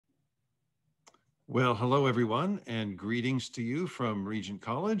Well, hello everyone, and greetings to you from Regent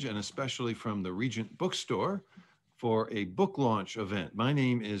College and especially from the Regent Bookstore for a book launch event. My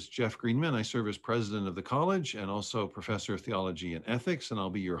name is Jeff Greenman. I serve as president of the college and also professor of theology and ethics, and I'll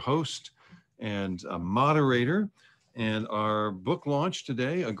be your host and moderator. And our book launch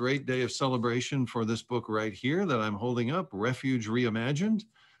today, a great day of celebration for this book right here that I'm holding up, Refuge Reimagined.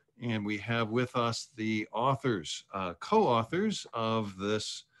 And we have with us the authors, co-authors of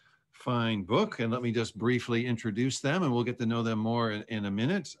this fine book. And let me just briefly introduce them and we'll get to know them more in a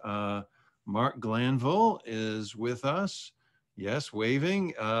minute. Mark Glanville is with us. Yes,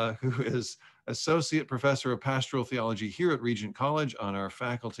 waving, who is Associate Professor of Pastoral Theology here at Regent College on our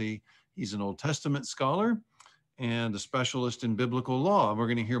faculty. He's an Old Testament scholar and a specialist in biblical law. We're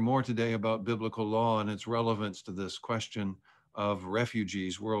going to hear more today about biblical law and its relevance to this question of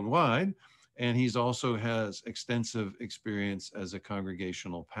refugees worldwide. And he's also has extensive experience as a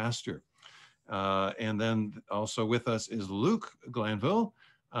congregational pastor. And then also with us is Luke Glanville.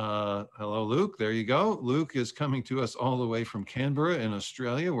 Hello, Luke. There you go. Luke is coming to us all the way from Canberra in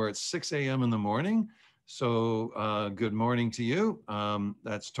Australia, where it's 6 a.m. in the morning. So good morning to you.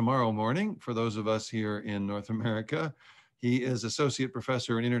 That's tomorrow morning for those of us here in North America. He is Associate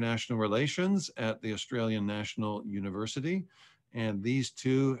Professor in International Relations at the Australian National University. And these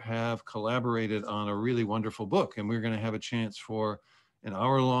two have collaborated on a really wonderful book. And we're going to have a chance for an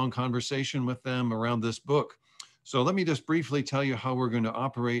hour-long conversation with them around this book. So let me just briefly tell you how we're going to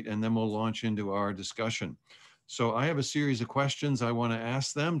operate, and then we'll launch into our discussion. So I have a series of questions I want to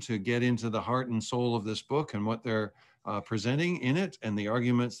ask them to get into the heart and soul of this book and what they're presenting in it and the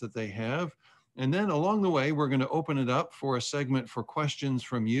arguments that they have. And then along the way, we're going to open it up for a segment for questions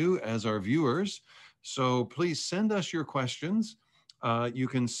from you as our viewers. So please send us your questions. You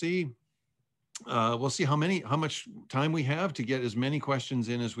can see, we'll see how much time we have to get as many questions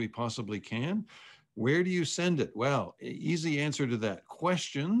in as we possibly can. Where do you send it? Well, easy answer to that.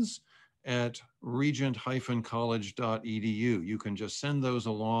 Questions at regent-college.edu. You can just send those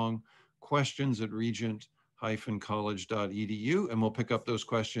along, questions at regent-college.edu, and we'll pick up those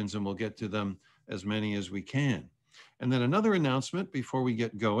questions and we'll get to them as many as we can. And then another announcement before we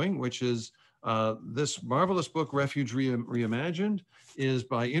get going, which is this marvelous book, Refuge Reimagined, is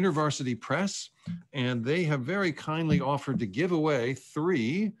by InterVarsity Press, and they have very kindly offered to give away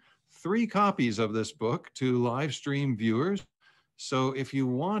three copies of this book to live stream viewers. So if you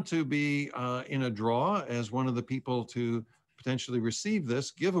want to be in a draw as one of the people to potentially receive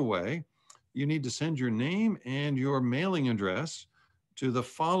this giveaway, you need to send your name and your mailing address to the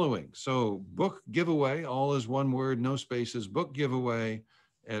following. So book giveaway, all is one word, no spaces, book giveaway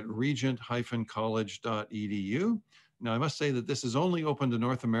at regent-college.edu. Now, I must say that this is only open to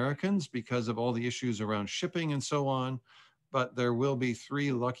North Americans because of all the issues around shipping and so on, but there will be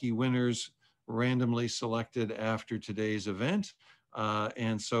 3 lucky winners randomly selected after today's event.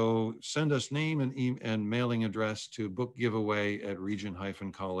 And so send us name and mailing address to book giveaway at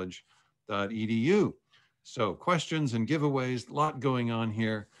regent-college.edu. So questions and giveaways, a lot going on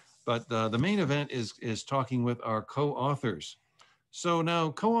here, but the main event is talking with our co-authors. So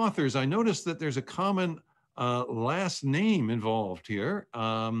now co-authors, I noticed that there's a common last name involved here.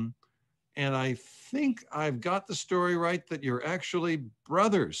 And I think I've got the story right that you're actually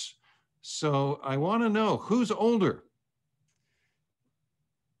brothers. So I want to know who's older.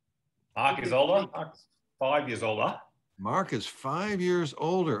 Mark is older. Mark's 5 years older. Mark is 5 years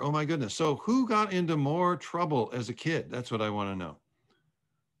older. Oh my goodness. So who got into more trouble as a kid? That's what I want to know.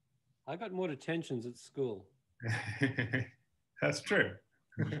 I got more detentions at school. That's true.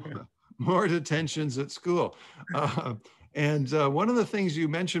 More detentions at school. And one of the things you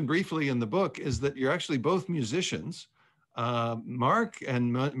mentioned briefly in the book is that you're actually both musicians. Mark,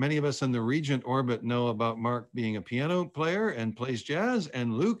 and many of us in the Regent orbit know about Mark being a piano player and plays jazz.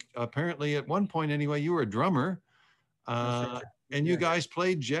 And Luke, apparently at one point anyway, you were a drummer. And you guys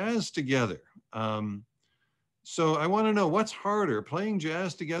played jazz together. So I want to know, what's harder, playing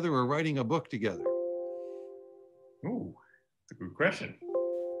jazz together or writing a book together? Ooh, that's a good question.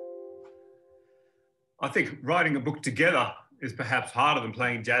 I think writing a book together is perhaps harder than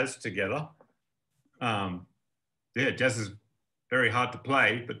playing jazz together. Yeah, jazz is very hard to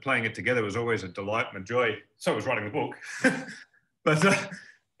play, but playing it together was always a delight and a joy. So was writing the book. But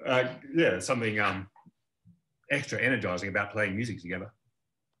yeah, something extra energizing about playing music together.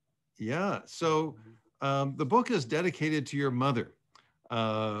 Yeah, so the book is dedicated to your mother,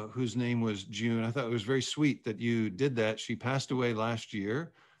 whose name was June. I thought it was very sweet that you did that. She passed away last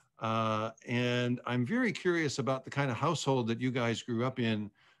year. And I'm very curious about the kind of household that you guys grew up in.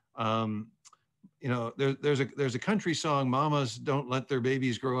 You know, there's a country song, "Mamas don't let their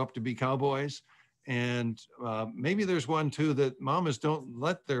babies grow up to be cowboys." And maybe there's one too that mamas don't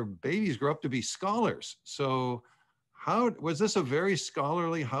let their babies grow up to be scholars. So how was this a very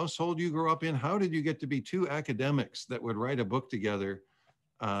scholarly household you grew up in? How did you get to be two academics that would write a book together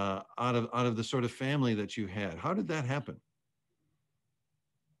out of the sort of family that you had? How did that happen?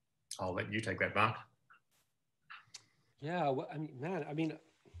 I'll let you take that, Mark. Yeah, well, I mean, man, I mean,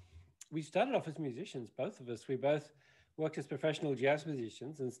 we started off as musicians, both of us. We both worked as professional jazz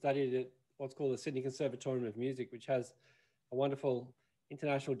musicians and studied at what's called the Sydney Conservatorium of Music, which has a wonderful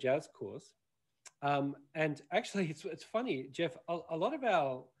international jazz course. And actually, it's funny, Jeff, a lot of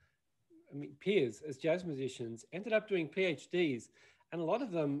our peers as jazz musicians ended up doing PhDs, and a lot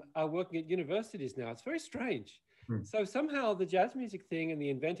of them are working at universities now. It's very strange. So somehow the jazz music thing and the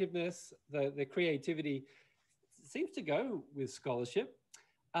inventiveness, the creativity seems to go with scholarship.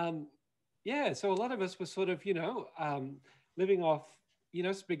 Yeah, so a lot of us were sort of, living off,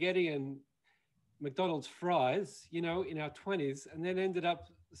 spaghetti and McDonald's fries, in our 20s, and then ended up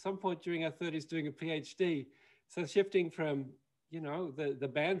at some point during our 30s doing a PhD. So shifting from,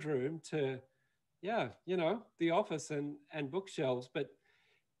 the band room to, the office and bookshelves. But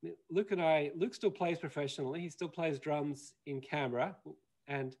Luke still plays professionally. He still plays drums in camera.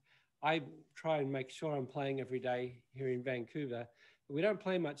 And I try and make sure I'm playing every day here in Vancouver. But we don't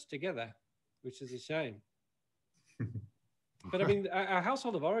play much together, which is a shame. But I mean, our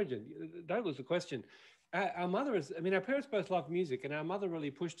household of origin, that was the question. Our mother our parents both loved music, and our mother really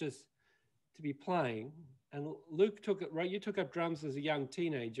pushed us to be playing. And Luke you took up drums as a young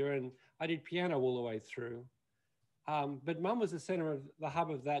teenager, and I did piano all the way through. But Mum was the center of the hub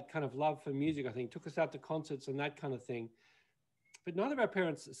of that kind of love for music, I think, took us out to concerts and that kind of thing. But neither of our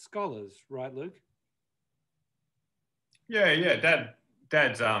parents are scholars, right, Luke? Yeah.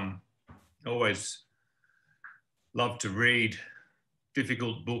 Dad's always loved to read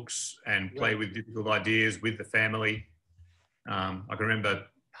difficult books and play with difficult ideas with the family. I can remember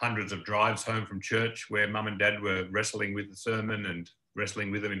hundreds of drives home from church where Mum and Dad were wrestling with the sermon and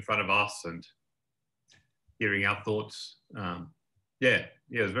wrestling with them in front of us and hearing our thoughts. It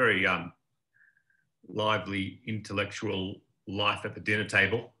was very lively intellectual life at the dinner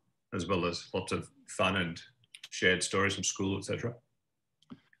table, as well as lots of fun and shared stories from school, etc.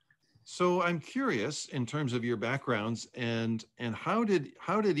 So I'm curious in terms of your backgrounds and how did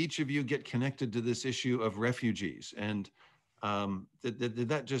each of you get connected to this issue of refugees? And did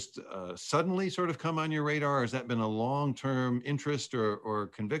that just suddenly sort of come on your radar? Or has that been a long-term interest or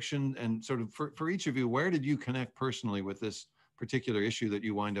conviction? And sort of for each of you, where did you connect personally with this particular issue that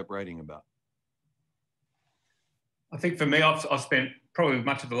you wind up writing about? I think for me, I've spent probably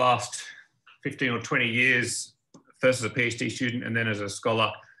much of the last 15 or 20 years, first as a PhD student and then as a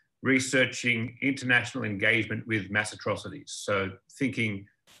scholar, researching international engagement with mass atrocities. So thinking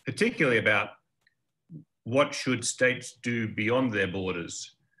particularly about what should states do beyond their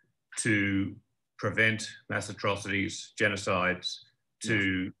borders to prevent mass atrocities, genocides,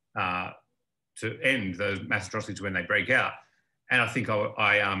 to end those mass atrocities when they break out. And I think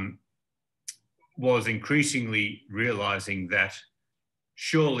I was increasingly realizing that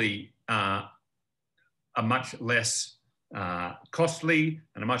surely a much less costly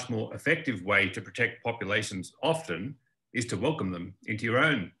and a much more effective way to protect populations often is to welcome them into your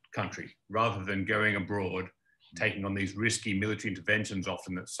own country rather than going abroad, taking on these risky military interventions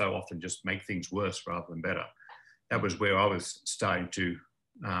often that so often just make things worse rather than better. That was where I was starting to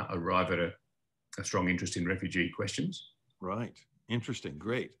arrive at a strong interest in refugee questions. Right. Interesting.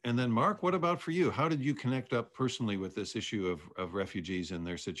 Great. And then Mark, what about for you? How did you connect up personally with this issue of refugees and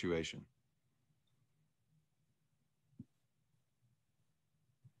their situation?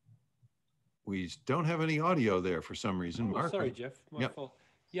 We don't have any audio there for some reason. Oh, Mark? sorry, Jeff. My fault.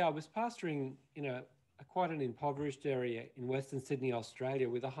 Yeah, I was pastoring in quite an impoverished area in Western Sydney, Australia,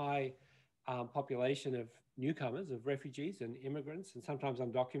 with a high population of newcomers, of refugees and immigrants, and sometimes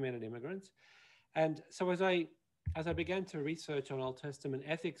undocumented immigrants. And so as I began to research on Old Testament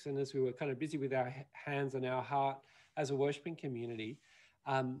ethics, and as we were kind of busy with our hands and our heart as a worshiping community,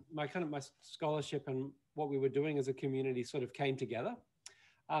 my scholarship and what we were doing as a community sort of came together.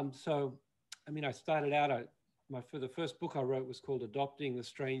 I started out, the first book I wrote was called Adopting the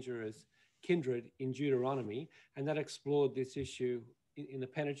Stranger as Kindred in Deuteronomy, and that explored this issue in the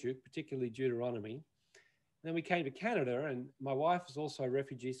Pentateuch, particularly Deuteronomy. And then we came to Canada, and my wife is also a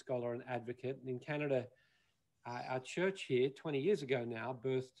refugee scholar and advocate. And in Canada, our church here, 20 years ago now,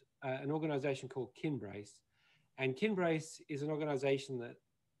 birthed an organization called Kinbrace. And Kinbrace is an organization that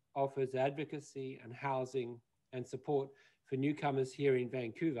offers advocacy and housing and support for newcomers here in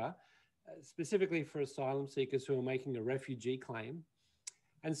Vancouver, specifically for asylum seekers who are making a refugee claim.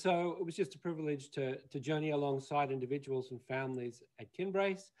 And so it was just a privilege to journey alongside individuals and families at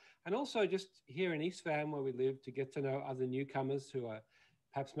Kinbrace, and also just here in East Van where we live, to get to know other newcomers who are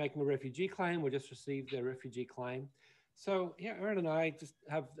perhaps making a refugee claim or just received their refugee claim. So yeah, Erin and I just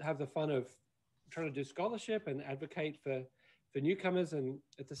have the fun of trying to do scholarship and advocate for newcomers, and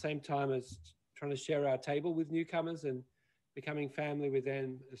at the same time as trying to share our table with newcomers and becoming family with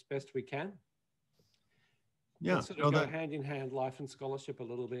them as best we can. Yeah, sort of go hand in hand, life and scholarship a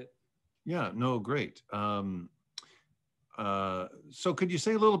little bit. Yeah, no, great. So could you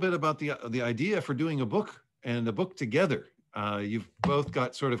say a little bit about the idea for doing a book and a book together? You've both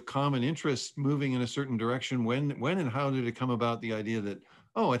got sort of common interests moving in a certain direction. When and how did it come about, the idea that,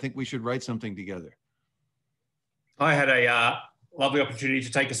 oh, I think we should write something together? I had a lovely opportunity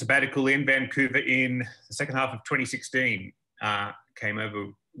to take a sabbatical in Vancouver in the second half of 2016. Came over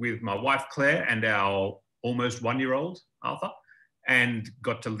with my wife, Claire, and our almost one-year-old, Arthur, and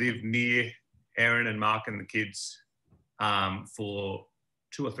got to live near Erin and Mark and the kids for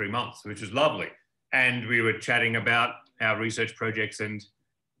 2 or 3 months, which was lovely. And we were chatting about our research projects, and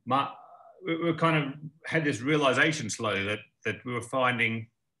we kind of had this realization slowly that we were finding,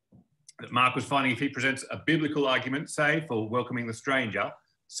 that Mark was finding, if he presents a biblical argument, say, for welcoming the stranger,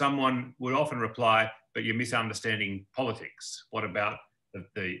 someone would often reply, but you're misunderstanding politics. What about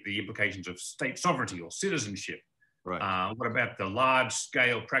the implications of state sovereignty or citizenship? Right. What about the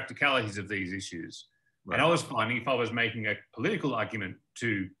large-scale practicalities of these issues? Right. And I was finding, if I was making a political argument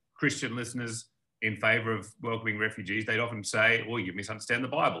to Christian listeners in favour of welcoming refugees, they'd often say, well, you misunderstand the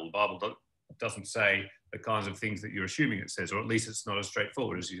Bible. The Bible doesn't say the kinds of things that you're assuming it says, or at least it's not as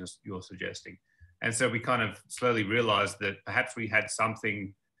straightforward as you're suggesting. And so we kind of slowly realised that perhaps we had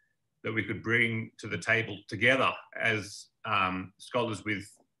something that we could bring to the table together as scholars with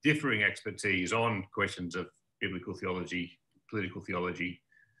differing expertise on questions of biblical theology, political theology,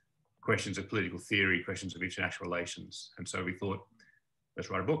 questions of political theory, questions of international relations. And so we thought,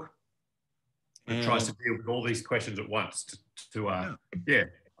 let's write a book. It tries to deal with all these questions at once Yeah.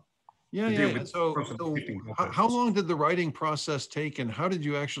 So how long did the writing process take, and how did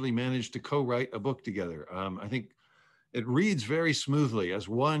you actually manage to co-write a book together? I think it reads very smoothly as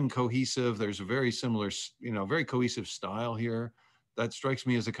one cohesive. There's a very similar, very cohesive style here. That strikes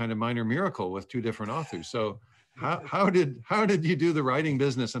me as a kind of minor miracle with 2 different authors. So how did you do the writing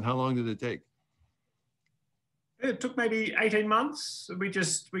business, and how long did it take? It took maybe 18 months. We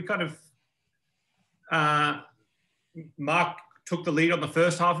kind of, Mark took the lead on the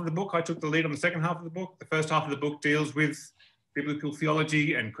first half of the book. I took the lead on the second half of the book. The first half of the book deals with biblical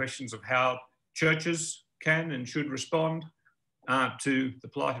theology and questions of how churches can and should respond to the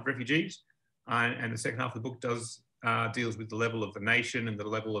plight of refugees. And the second half of the book deals with the level of the nation and the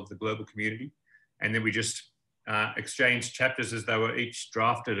level of the global community. And then we just exchanged chapters as they were each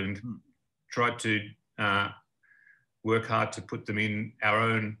drafted and tried to work hard to put them in our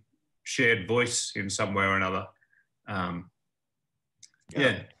own shared voice in some way or another.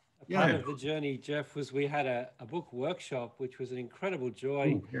 Part of the journey, Jeff, was we had a book workshop, which was an incredible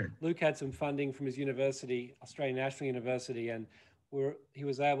joy. Ooh, yeah. Luke had some funding from his university, Australian National University, and he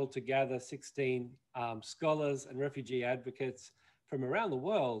was able to gather 16 scholars and refugee advocates from around the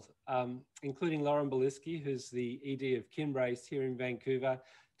world, including Lauren Beliski, who's the ED of Kinbrace here in Vancouver,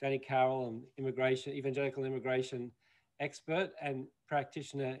 Danny Carroll, an evangelical immigration expert and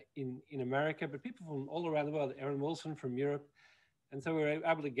practitioner in America, but people from all around the world, Erin Wilson from Europe. And so we were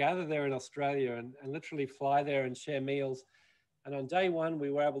able to gather there in Australia and literally fly there and share meals. And on day one,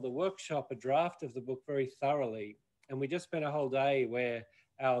 we were able to workshop a draft of the book very thoroughly. And we just spent a whole day where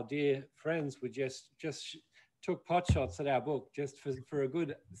our dear friends would just took pot shots at our book just for a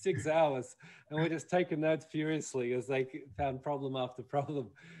good 6 hours. And we're just taking notes furiously as they found problem after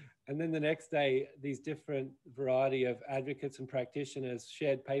problem. And then the next day, these different variety of advocates and practitioners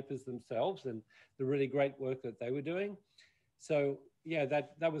shared papers themselves and the really great work that they were doing. So yeah,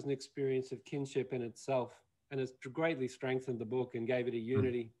 that was an experience of kinship in itself, and it's greatly strengthened the book and gave it a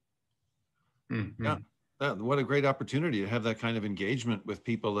unity. Mm-hmm. Yeah, what a great opportunity to have that kind of engagement with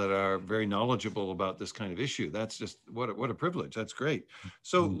people that are very knowledgeable about this kind of issue. That's just what a privilege. That's great.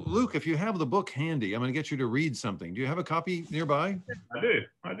 So Luke, if you have the book handy, I'm going to get you to read something. Do you have a copy nearby? I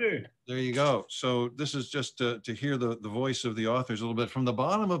do. There you go. So this is just to hear the voice of the authors a little bit. From the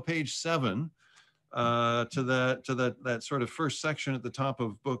bottom of page 7 to that sort of first section at the top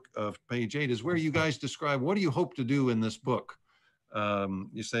of page 8 is where you guys describe, what do you hope to do in this book?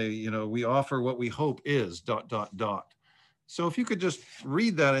 You say, we offer what we hope is ... So if you could just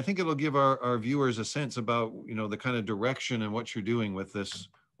read that, I think it'll give our viewers a sense about, the kind of direction and what you're doing with this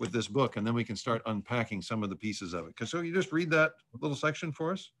with this book, and then we can start unpacking some of the pieces of it. So you just read that little section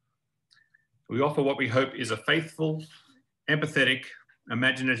for us? We offer what we hope is a faithful, empathetic,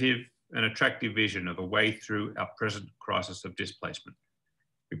 imaginative, and attractive vision of a way through our present crisis of displacement.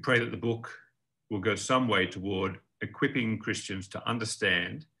 We pray that the book will go some way toward equipping Christians to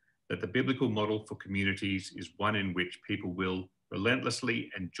understand that the biblical model for communities is one in which people will relentlessly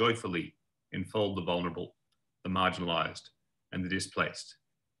and joyfully enfold the vulnerable, the marginalised, and the displaced,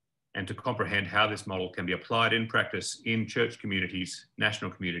 and to comprehend how this model can be applied in practice in church communities,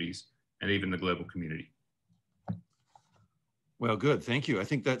 national communities, and even the global community. Well, good. Thank you. I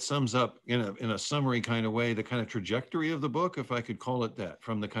think that sums up in a summary kind of way, the kind of trajectory of the book, if I could call it that,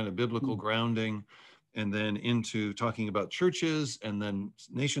 from the kind of biblical grounding and then into talking about churches and then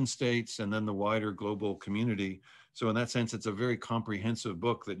nation states and then the wider global community. So in that sense, it's a very comprehensive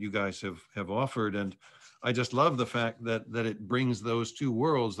book that you guys have offered. And I just love the fact that it brings those two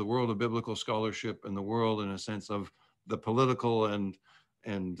worlds, the world of biblical scholarship and the world, in a sense, of the political and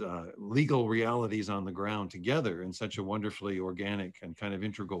legal realities on the ground together in such a wonderfully organic and kind of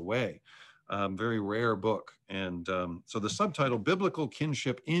integral way. Very rare book. And so the subtitle, Biblical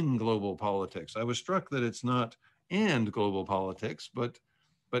Kinship in Global Politics. I was struck that it's not and global politics, but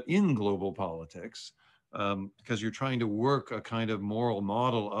in global politics, because you're trying to work a kind of moral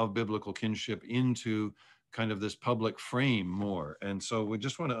model of biblical kinship into kind of this public frame more. And so we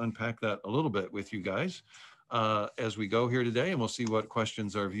just want to unpack that a little bit with you guys as we go here today, and we'll see what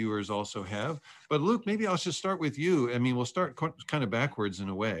questions our viewers also have. But Luke, maybe I'll just start with you. I mean, we'll start kind of backwards in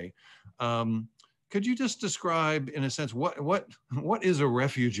a way. Could you just describe, in a sense, what is a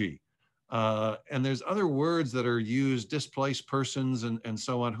refugee? And there's other words that are used, displaced persons and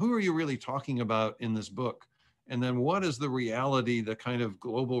so on. Who are you really talking about in this book? And then what is the reality, the kind of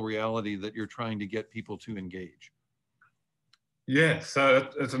global reality that you're trying to get people to engage? Yeah, so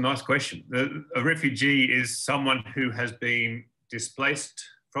that's a nice question. A refugee is someone who has been displaced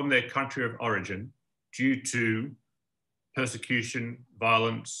from their country of origin due to persecution,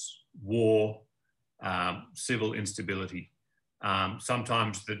 violence, war, civil instability.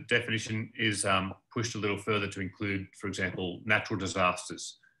 Sometimes the definition is pushed a little further to include, for example, natural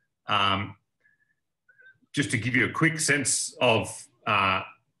disasters. Just to give you a quick sense of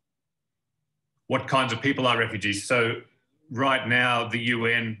what kinds of people are refugees. So right now, the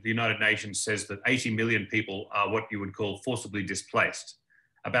UN, the United Nations, says that 80 million people are what you would call forcibly displaced.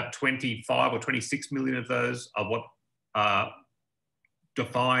 About 25 or 26 million of those are what are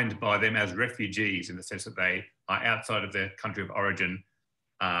defined by them as refugees, in the sense that they are outside of their country of origin,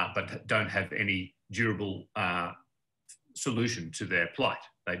 but don't have any durable solution to their plight.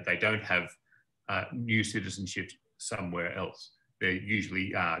 They don't have new citizenship somewhere else. They're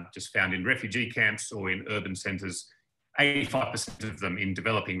usually just found in refugee camps or in urban centres, 85% of them in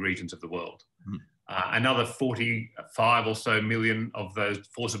developing regions of the world. Another 45 or so million of those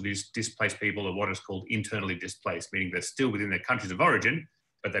forcibly displaced people are what is called internally displaced, meaning they're still within their countries of origin,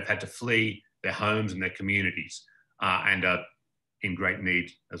 but they've had to flee their homes and their communities and are in great need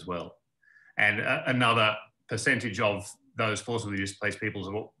as well. And another percentage of those forcibly displaced people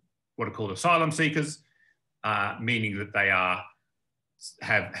are what are called asylum seekers, meaning that they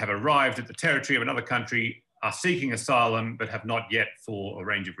have arrived at the territory of another country, are seeking asylum, but have not yet, for a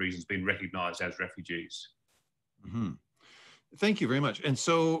range of reasons, been recognised as refugees. Mm-hmm. Thank you very much. And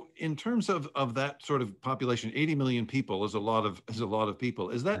so, in terms of that sort of population, 80 million people is a lot of people.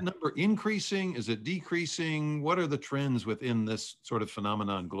 Is that number increasing? Is it decreasing? What are the trends within this sort of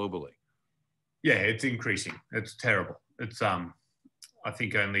phenomenon globally? Yeah, it's increasing. It's terrible. It's I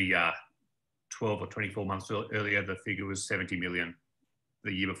think only 12 or 24 months earlier, the figure was 70 million.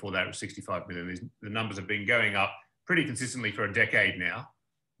 The year before that, it was 65 million. The numbers have been going up pretty consistently for a decade now.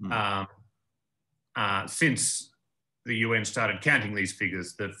 Since the UN started counting these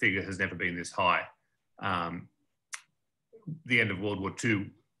figures, the figure has never been this high. The end of World War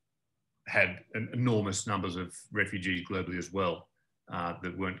II had enormous numbers of refugees globally as well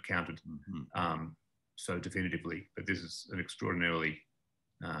that weren't counted so definitively. But this is an extraordinarily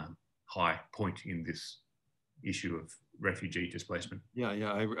high point in this issue of refugee displacement. Yeah,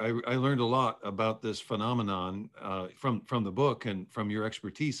 I learned a lot about this phenomenon from the book and from your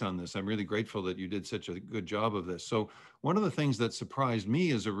expertise on this. I'm really grateful that you did such a good job of this. So one of the things that surprised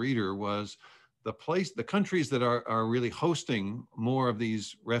me as a reader was the countries that are really hosting more of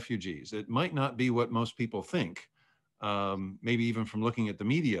these refugees. It might not be what most people think, maybe even from looking at the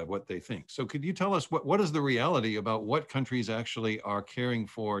media, what they think. So could you tell us what is the reality about what countries actually are caring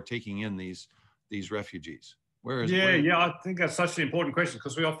for taking in these refugees? I think that's such an important question,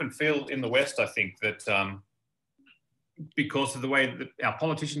 because we often feel in the West, I think, that because of the way that our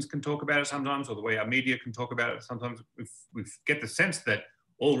politicians can talk about it sometimes, or the way our media can talk about it sometimes, we get the sense that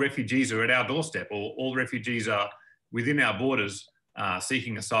all refugees are at our doorstep, or all refugees are within our borders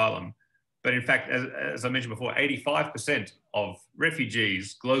seeking asylum. But in fact, as I mentioned before, 85% of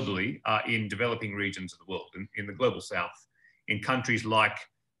refugees globally are in developing regions of the world, in the global south, in countries like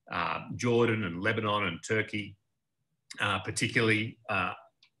Jordan and Lebanon and Turkey, particularly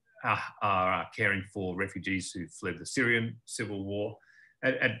are caring for refugees who fled the Syrian civil war.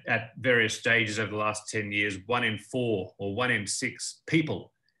 At various stages over the last 10 years, 1 in 4 or 1 in 6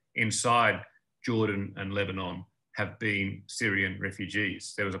 people inside Jordan and Lebanon have been Syrian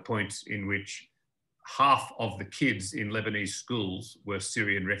refugees. There was a point in which half of the kids in Lebanese schools were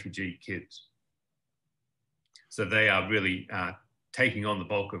Syrian refugee kids. So they are really taking on the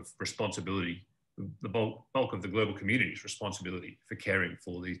bulk of responsibility, the bulk of the global community's responsibility for caring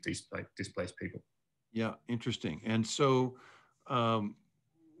for these displaced people. Yeah, interesting. And so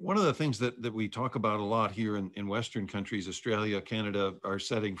one of the things that we talk about a lot here in Western countries, Australia, Canada, are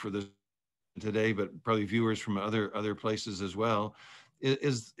setting for this today, but probably viewers from other places as well,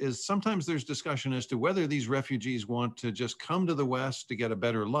 is sometimes there's discussion as to whether these refugees want to just come to the West to get a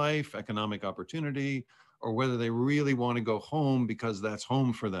better life, economic opportunity, or whether they really want to go home because that's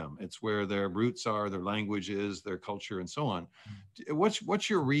home for them. It's where their roots are, their language is, their culture, and so on. What's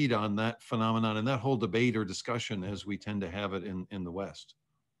your read on that phenomenon and that whole debate or discussion as we tend to have it in the West?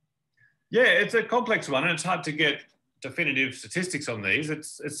 Yeah, it's a complex one, and it's hard to get definitive statistics on these. It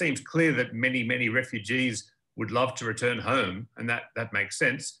seems clear that many refugees would love to return home, and that makes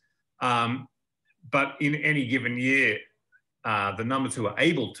sense. But in any given year, the numbers who are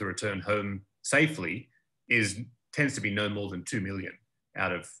able to return home safely tends to be no more than 2 million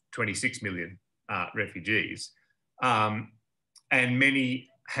out of 26 million refugees. And many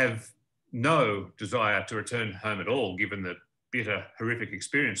have no desire to return home at all, given the bitter, horrific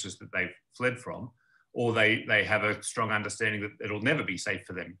experiences that they've fled from, or they have a strong understanding that it'll never be safe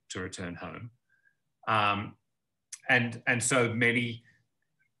for them to return home. And so many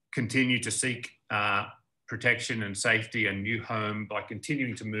continue to seek protection and safety and new home by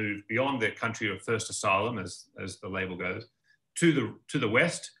continuing to move beyond their country of first asylum, as the label goes, to the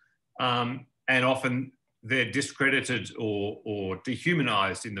West. And often they're discredited or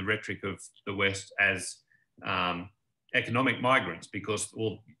dehumanized in the rhetoric of the West as economic migrants, because,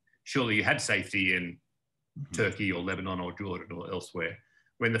 well, surely you had safety in Turkey or Lebanon or Jordan or elsewhere,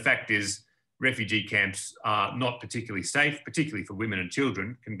 when the fact is refugee camps are not particularly safe, particularly for women and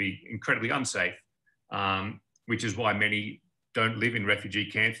children, can be incredibly unsafe, which is why many don't live in refugee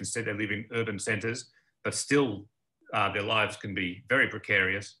camps. Instead, they live in urban centres, but still their lives can be very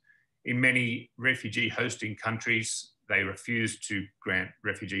precarious. In many refugee hosting countries, they refuse to grant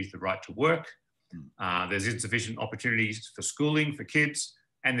refugees the right to work. There's insufficient opportunities for schooling for kids,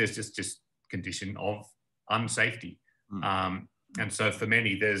 and there's just this condition of unsafety. And so for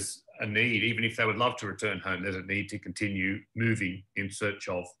many, there's a need, even if they would love to return home, there's a need to continue moving in search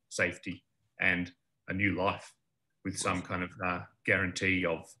of safety and a new life with some kind of guarantee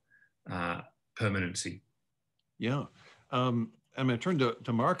of permanency. Yeah. I'm going to turn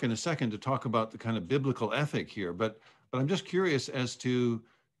to Mark in a second to talk about the kind of biblical ethic here, but I'm just curious as to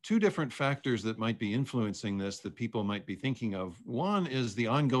two different factors that might be influencing this that people might be thinking of. One is the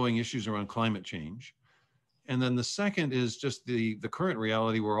ongoing issues around climate change. And then the second is just the current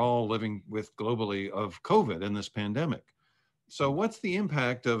reality we're all living with globally of COVID and this pandemic. So what's the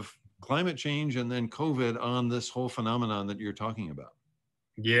impact of climate change and then COVID on this whole phenomenon that you're talking about?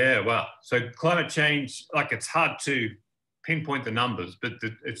 Yeah, well, so climate change, like, it's hard to pinpoint the numbers, but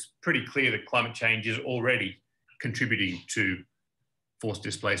it's pretty clear that climate change is already contributing to forced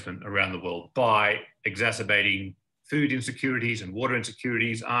displacement around the world by exacerbating food insecurities and water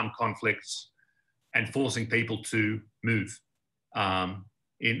insecurities, armed conflicts, and forcing people to move.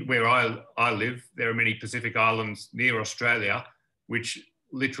 In where I live, there are many Pacific islands near Australia, which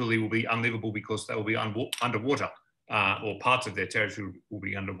literally will be unlivable because they will be underwater, or parts of their territory will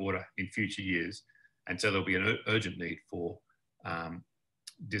be underwater in future years. And so there'll be an urgent need for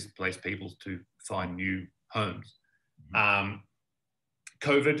displaced people to find new homes.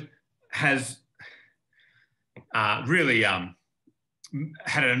 COVID has really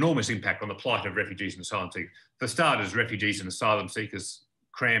had an enormous impact on the plight of refugees and asylum seekers. For starters, refugees and asylum seekers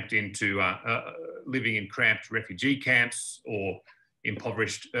cramped into living in cramped refugee camps or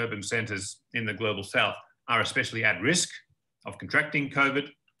impoverished urban centres in the global south are especially at risk of contracting COVID.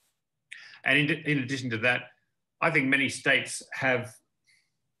 And in addition to that, I think many states have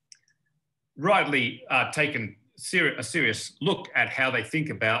rightly taken a serious look at how they think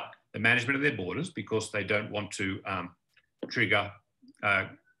about the management of their borders, because they don't want to trigger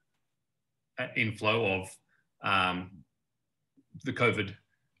inflow of the COVID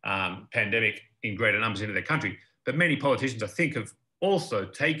pandemic in greater numbers into their country. But many politicians, I think, have also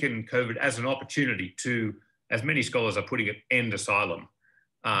taken COVID as an opportunity to, as many scholars are putting it, end asylum,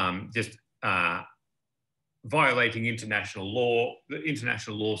 just violating international law. The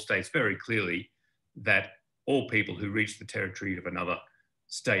international law states very clearly that all people who reach the territory of another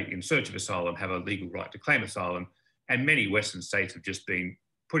state in search of asylum have a legal right to claim asylum. And many Western states have just been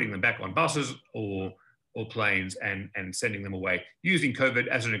putting them back on buses or planes and sending them away, using COVID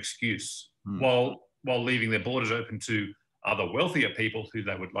as an excuse, while leaving their borders open to other wealthier people who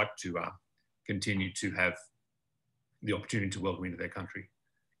they would like to continue to have the opportunity to welcome into their country.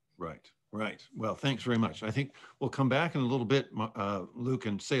 Right, right. Well, thanks very much. I think we'll come back in a little bit, Luke,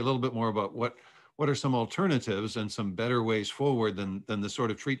 and say a little bit more about what are some alternatives and some better ways forward than the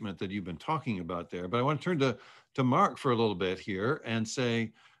sort of treatment that you've been talking about there. But I want to turn to Mark for a little bit here and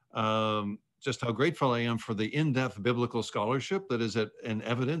say just how grateful I am for the in-depth biblical scholarship that is in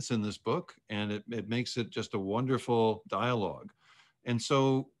evidence in this book, and it makes it just a wonderful dialogue. And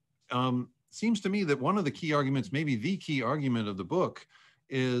so seems to me that one of the key arguments, maybe the key argument of the book,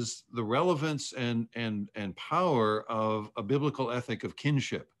 is the relevance and power of a biblical ethic of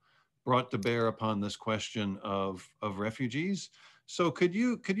kinship brought to bear upon this question of refugees. So could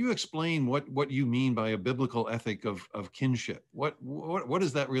you explain what you mean by a biblical ethic of kinship? What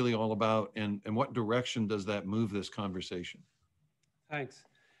is that really all about, and what direction does that move this conversation? Thanks.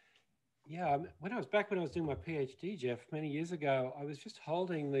 Yeah, when I was doing my PhD, Jeff, many years ago, I was just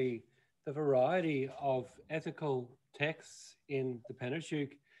holding the variety of ethical texts in the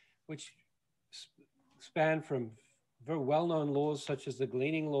Pentateuch, which span from very well-known laws such as the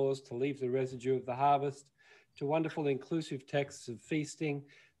gleaning laws to leave the residue of the harvest, to wonderful inclusive texts of feasting,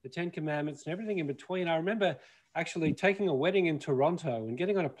 the 10 Commandments, and everything in between. I remember actually taking a wedding in Toronto and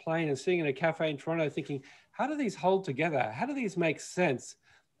getting on a plane and sitting in a cafe in Toronto thinking, how do these hold together? How do these make sense?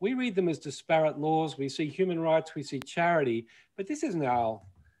 We read them as disparate laws. We see human rights, we see charity, but this isn't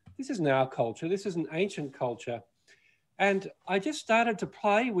our culture. This is an ancient culture. And I just started to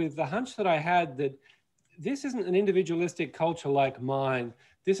play with the hunch that I had that this isn't an individualistic culture like mine.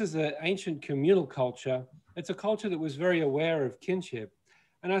 This is an ancient communal culture. It's a culture that was very aware of kinship.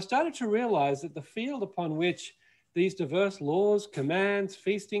 And I started to realize that the field upon which these diverse laws, commands,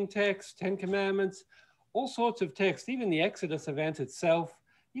 feasting texts, 10 Commandments, all sorts of texts, even the Exodus event itself,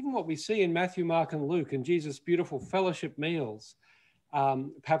 even what we see in Matthew, Mark, and Luke, and Jesus' beautiful fellowship meals,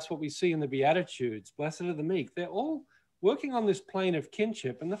 perhaps what we see in the Beatitudes, blessed are the meek, they're all working on this plane of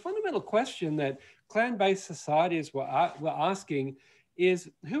kinship. And the fundamental question that clan-based societies were asking is,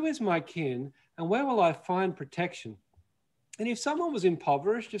 who is my kin and where will I find protection? And if someone was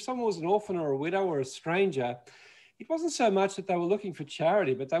impoverished, if someone was an orphan or a widow or a stranger, it wasn't so much that they were looking for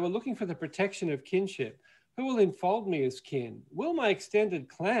charity, but they were looking for the protection of kinship. Who will enfold me as kin? Will my extended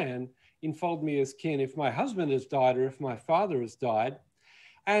clan enfold me as kin if my husband has died or if my father has died?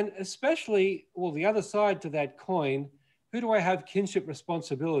 And especially, well, the other side to that coin, who do I have kinship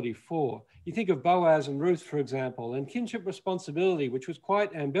responsibility for? You think of Boaz and Ruth, for example, and kinship responsibility, which was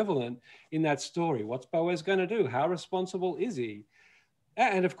quite ambivalent in that story. What's Boaz going to do? How responsible is he?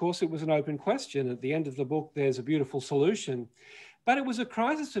 And of course, it was an open question. At the end of the book, there's a beautiful solution. But it was a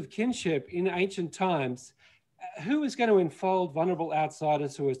crisis of kinship in ancient times. Who is going to enfold vulnerable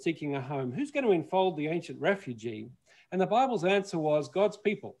outsiders who are seeking a home? Who's going to enfold the ancient refugee? And the Bible's answer was God's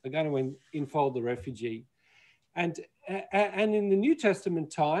people are going to enfold the refugee. And in the New Testament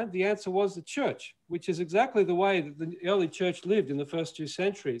time, the answer was the church, which is exactly the way that the early church lived in the first 2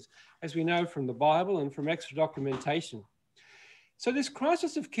 centuries, as we know from the Bible and from extra documentation. So this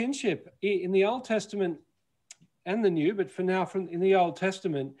crisis of kinship in the Old Testament and the New, but for now in the Old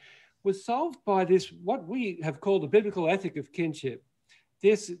Testament, was solved by this, what we have called a biblical ethic of kinship.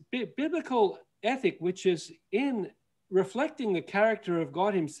 This biblical ethic, which is in reflecting the character of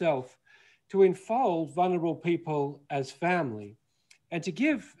God himself, to enfold vulnerable people as family, and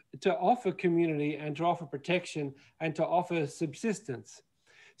to offer community and to offer protection and to offer subsistence.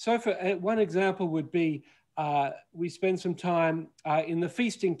 So for one example would be, we spend some time in the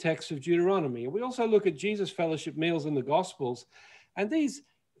feasting text of Deuteronomy. We also look at Jesus' fellowship meals in the Gospels, and these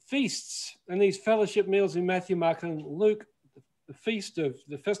feasts and these fellowship meals in Matthew, Mark, and Luke, the feast of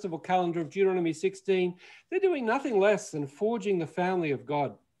the festival calendar of Deuteronomy 16, they're doing nothing less than forging the family of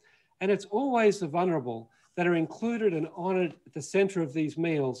God. And it's always the vulnerable that are included and honored at the center of these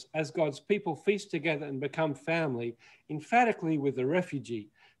meals as God's people feast together and become family, emphatically with the refugee,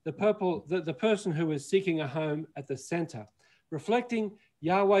 the person who is seeking a home at the center, reflecting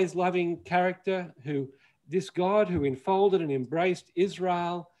Yahweh's loving character, who this God who enfolded and embraced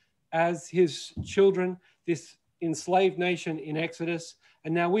Israel as his children, this enslaved nation in Exodus,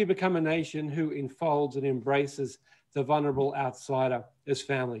 and now we become a nation who enfolds and embraces the vulnerable outsider as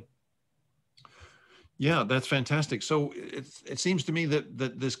family. Yeah, that's fantastic. So it seems to me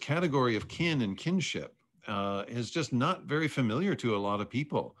that this category of kin and kinship is just not very familiar to a lot of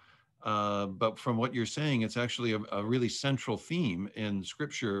people. But from what you're saying, it's actually a really central theme in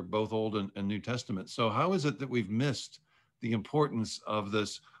Scripture, both Old and New Testament. So how is it that we've missed the importance of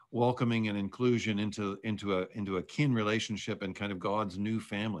this welcoming and inclusion into a kin relationship and kind of God's new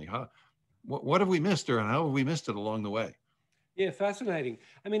family? What have we missed, or how have we missed it along the way? Yeah, fascinating.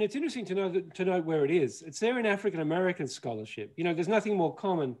 I mean, it's interesting to know where it is. It's there in African American scholarship. You know, there's nothing more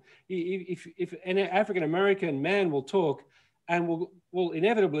common. If an African American man will talk and will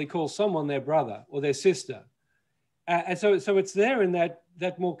inevitably call someone their brother or their sister, and so it's there in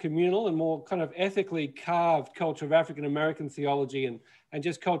that more communal and more kind of ethically carved culture of African American theology and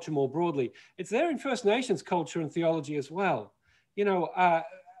just culture more broadly. It's there in First Nations culture and theology as well. You know.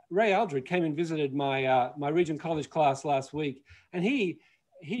 Ray Aldred came and visited my Regent College class last week, and he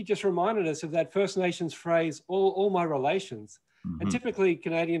just reminded us of that First Nations phrase, all my relations. Mm-hmm. And typically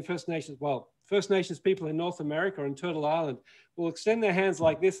Canadian First Nations, First Nations people in North America and Turtle Island will extend their hands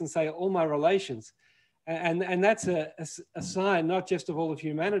like this and say, all my relations. And that's a sign not just of all of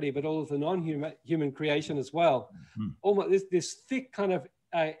humanity, but all of the non-human creation as well. Mm-hmm. This thick kind of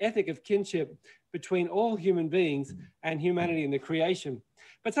ethic of kinship between all human beings and humanity in the creation.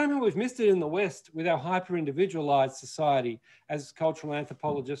 But somehow we've missed it in the West with our hyper-individualized society, as cultural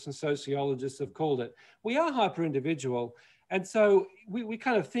anthropologists and sociologists have called it. We are hyper-individual. And so we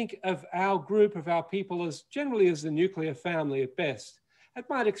kind of think of our group, of our people, as generally as the nuclear family at best. It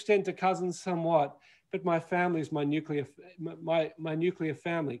might extend to cousins somewhat, but my family is my nuclear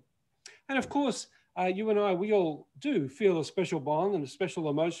family. And of course, you and I, we all do feel a special bond and a special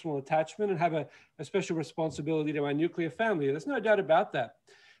emotional attachment and have a special responsibility to our nuclear family. There's no doubt about that.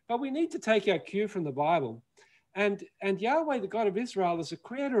 But we need to take our cue from the Bible. And Yahweh, the God of Israel, as the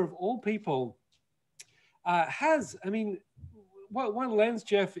creator of all people, one lens,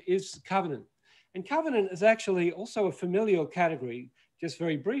 Jeff, is covenant. And covenant is actually also a familial category. Just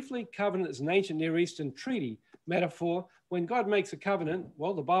very briefly, covenant is an ancient Near Eastern treaty metaphor. When God makes a covenant,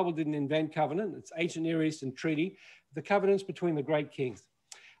 well, the Bible didn't invent covenant. It's ancient Near Eastern treaty, the covenants between the great kings.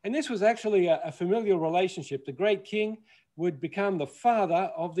 And this was actually a familial relationship. The great king would become the father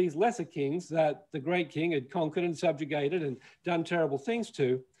of these lesser kings that the great king had conquered and subjugated and done terrible things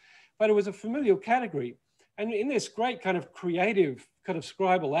to. But it was a familial category. And in this great kind of creative, kind of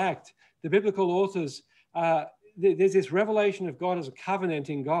scribal act, the biblical authors, there's this revelation of God as a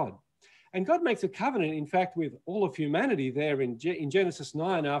covenanting God. And God makes a covenant, in fact, with all of humanity there in Genesis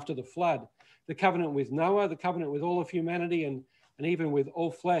 9 after the flood. The covenant with Noah, the covenant with all of humanity, and even with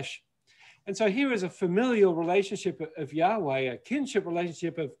all flesh. And so here is a familial relationship of Yahweh, a kinship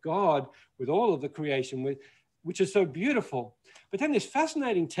relationship of God with all of the creation, which is so beautiful. But then this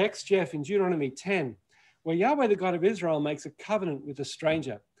fascinating text, Jeff, in Deuteronomy 10, where Yahweh, the God of Israel, makes a covenant with a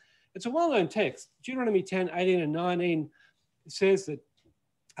stranger. It's a well-known text. Deuteronomy 10, 18 and 19 says that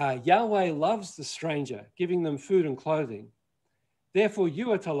Yahweh loves the stranger, giving them food and clothing. Therefore,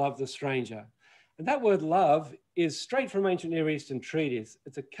 you are to love the stranger. And that word love is straight from ancient Near Eastern treaties.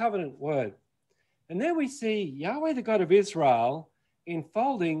 It's a covenant word. And there we see Yahweh, the God of Israel,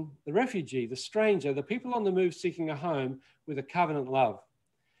 enfolding the refugee, the stranger, the people on the move seeking a home with a covenant love.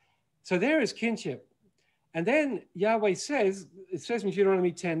 So there is kinship. And then Yahweh says, it says in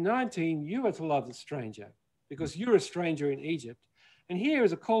Deuteronomy 10:19, you are to love the stranger because you're a stranger in Egypt. And here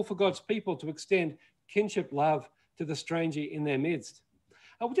is a call for God's people to extend kinship love to the stranger in their midst.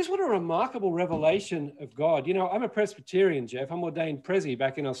 Just what a remarkable revelation of God. You know, I'm a Presbyterian, Jeff. I'm ordained Prezi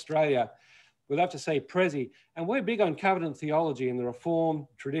back in Australia. We love to say Prezi. And we're big on covenant theology in the Reformed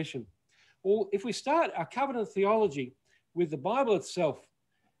tradition. Well, if we start our covenant theology with the Bible itself,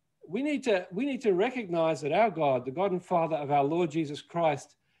 we need to recognize that our God, the God and Father of our Lord Jesus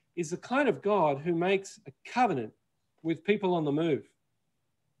Christ, is the kind of God who makes a covenant with people on the move.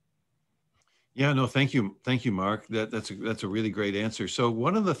 Yeah, no, thank you, Mark. That's a really great answer. So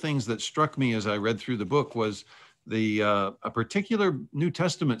one of the things that struck me as I read through the book was a particular New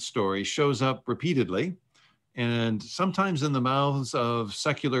Testament story shows up repeatedly, and sometimes in the mouths of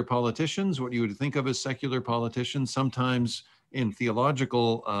secular politicians, what you would think of as secular politicians, sometimes in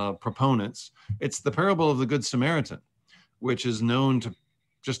theological proponents. It's the parable of the Good Samaritan, which is known to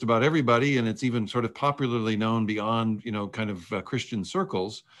just about everybody, and it's even sort of popularly known beyond, kind of Christian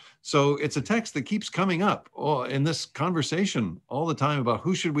circles. So it's a text that keeps coming up in this conversation all the time about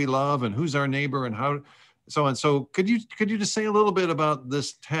who should we love and who's our neighbor and how. so on. So could you just say a little bit about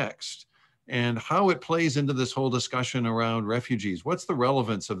this text and how it plays into this whole discussion around refugees? What's the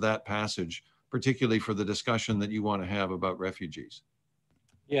relevance of that passage, particularly for the discussion that you want to have about refugees?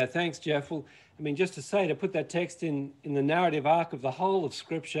 Yeah, thanks, Jeff. Well, I mean, just to say, to put that text in the narrative arc of the whole of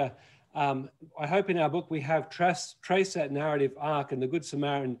Scripture, I hope in our book we have traced that narrative arc, and the Good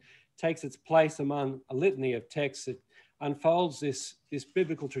Samaritan takes its place among a litany of texts that unfolds this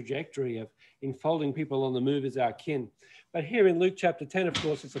biblical trajectory of enfolding people on the move as our kin. But here in Luke chapter 10, of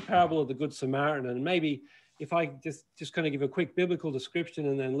course, it's a parable of the Good Samaritan. And maybe if I just kind of give a quick biblical description,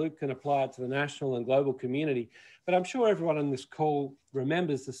 and then Luke can apply it to the national and global community. But I'm sure everyone on this call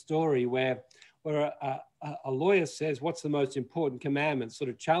remembers the story where a lawyer says, what's the most important commandment,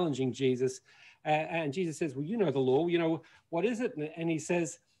 sort of challenging Jesus. And Jesus says, well, you know the law, you know, what is it? And he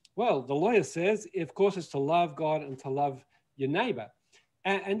says, well, the lawyer says, of course, it's to love God and to love your neighbor.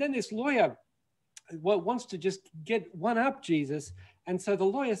 And then this lawyer wants to just get one up Jesus. And so the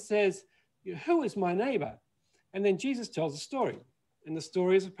lawyer says, who is my neighbor? And then Jesus tells a story. And the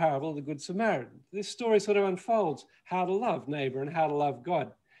story is a parable of the Good Samaritan. This story sort of unfolds how to love neighbor and how to love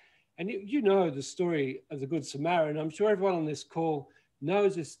God. And you know the story of the Good Samaritan. I'm sure everyone on this call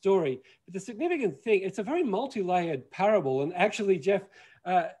knows this story. But the significant thing, it's a very multi-layered parable. And actually, Jeff,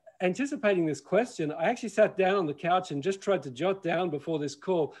 anticipating this question, I actually sat down on the couch and just tried to jot down before this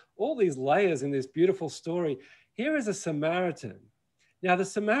call all these layers in this beautiful story. Here is a Samaritan. Now, the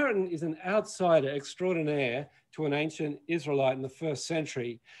Samaritan is an outsider extraordinaire to an ancient Israelite in the first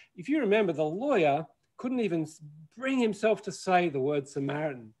century. If you remember, the lawyer couldn't even bring himself to say the word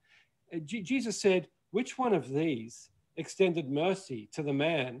Samaritan. Jesus said, which one of these extended mercy to the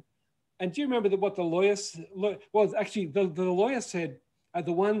man? And do you remember what the lawyer, well, actually, the lawyer said,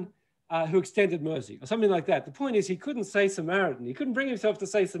 the one who extended mercy, or something like that. The point is, he couldn't say Samaritan. He couldn't bring himself to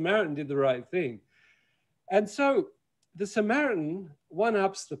say Samaritan did the right thing. And so the Samaritan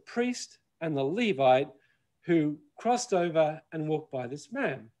one-ups the priest and the Levite who crossed over and walked by this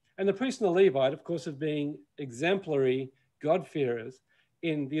man. And the priest and the Levite, of course, of being exemplary God-fearers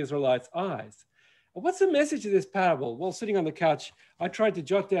in the Israelites' eyes. What's the message of this parable? Well, sitting on the couch, I tried to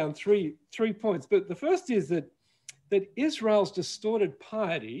jot down three points. But the first is that Israel's distorted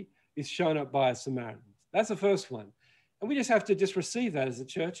piety is shown up by a Samaritan. That's the first one. And we just have to just receive that as a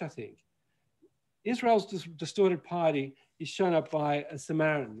church, I think. Israel's distorted piety is shown up by a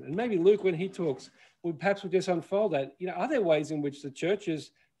Samaritan. And maybe Luke, when he talks, would just unfold that. You know, are there ways in which the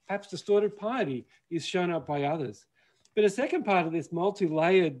church's perhaps distorted piety is shown up by others? But a second part of this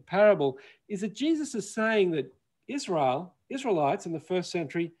multi-layered parable is that Jesus is saying that Israelites in the first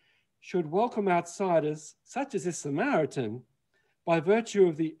century should welcome outsiders, such as this Samaritan, by virtue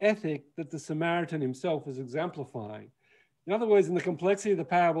of the ethic that the Samaritan himself is exemplifying. In other words, in the complexity of the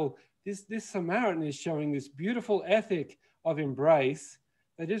parable, this Samaritan is showing this beautiful ethic of embrace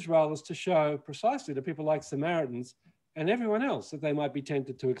that Israel is to show precisely to people like Samaritans and everyone else that they might be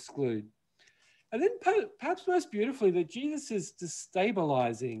tempted to exclude. And then perhaps most beautifully, that Jesus is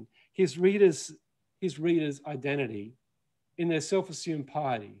destabilizing his readers' identity in their self-assumed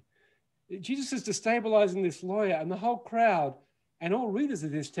piety. Jesus is destabilizing this lawyer and the whole crowd and all readers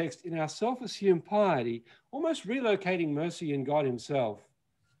of this text in our self-assumed piety, almost relocating mercy in God himself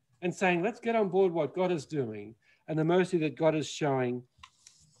and saying, let's get on board what God is doing and the mercy that God is showing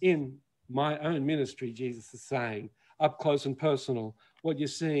in my own ministry, Jesus is saying, up close and personal, what you're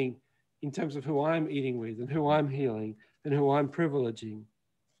seeing in terms of who I'm eating with and who I'm healing and who I'm privileging.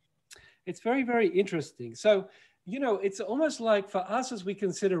 It's very, very interesting. So, you know, it's almost like for us as we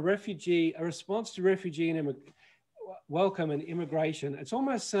consider refugee, a response to refugee and welcome and immigration, it's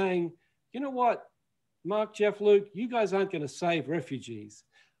almost saying, you know what, Mark, Jeff, Luke, you guys aren't going to save refugees.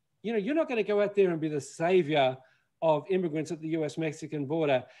 You know, you're not going to go out there and be the savior of immigrants at the US-Mexican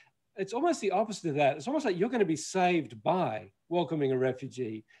border. It's almost the opposite of that. It's almost like you're going to be saved by welcoming a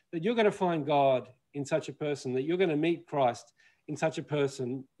refugee, that you're going to find God in such a person, that you're going to meet Christ in such a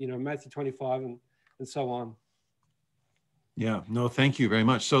person, you know, Matthew 25 and so on. Yeah, no, thank you very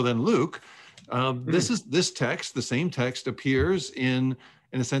much. So then, Luke, this text, the same text, appears in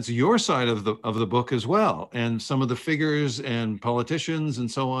a sense, your side of the book as well, and some of the figures and politicians and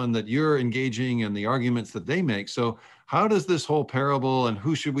so on that you're engaging and the arguments that they make. So, how does this whole parable and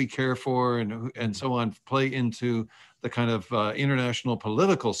who should we care for and so on play into the kind of international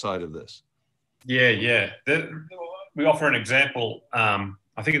political side of this? Yeah. We offer an example, I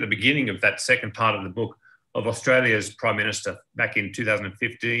think at the beginning of that second part of the book, of Australia's Prime Minister back in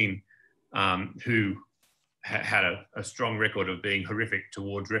 2015, who had a strong record of being horrific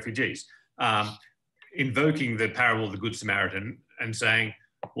towards refugees, invoking the parable of the Good Samaritan and saying,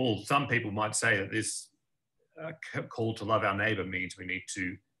 well, some people might say that this call to love our neighbour means we need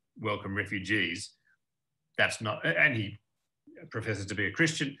to welcome refugees. That's not, and he professes to be a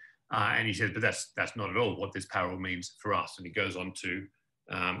Christian, and he says, but that's not at all what this parable means for us. And he goes on to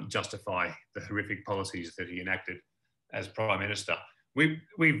justify the horrific policies that he enacted as Prime Minister. We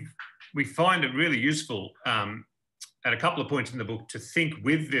find it really useful at a couple of points in the book to think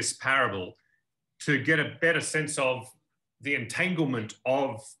with this parable to get a better sense of the entanglement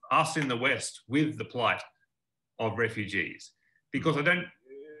of us in the West with the plight of refugees. Because I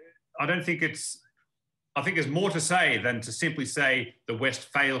think there's more to say than to simply say the West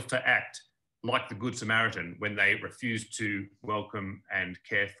fails to act like the Good Samaritan when they refuse to welcome and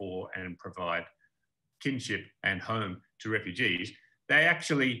care for and provide kinship and home to refugees. They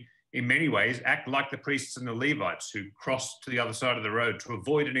actually, in many ways, act like the priests and the Levites who cross to the other side of the road to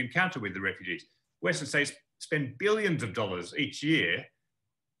avoid an encounter with the refugees. Western states spend billions of dollars each year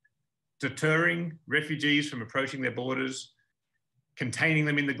deterring refugees from approaching their borders, containing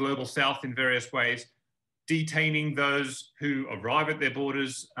them in the global south in various ways, detaining those who arrive at their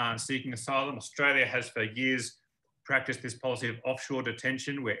borders seeking asylum. Australia has for years practiced this policy of offshore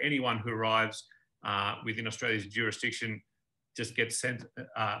detention, where anyone who arrives within Australia's jurisdiction just gets sent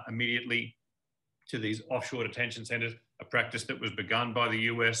immediately to these offshore detention centres, a practice that was begun by the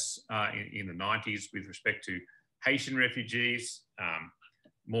US in the 90s with respect to Haitian refugees.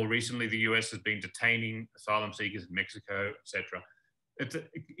 More recently, the US has been detaining asylum seekers in Mexico, etc. It's an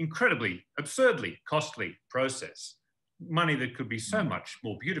incredibly, absurdly costly process. Money that could be so much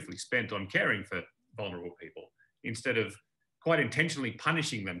more beautifully spent on caring for vulnerable people, instead of quite intentionally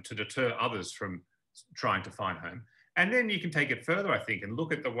punishing them to deter others from trying to find home. And then you can take it further, I think, and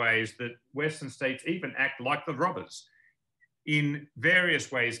look at the ways that Western states even act like the robbers in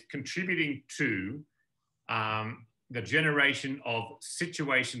various ways, contributing to the generation of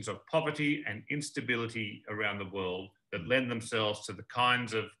situations of poverty and instability around the world that lend themselves to the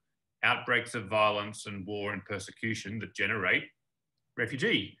kinds of outbreaks of violence and war and persecution that generate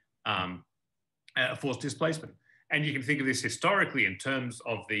refugee forced displacement. And you can think of this historically in terms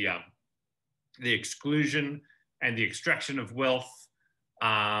of the exclusion and the extraction of wealth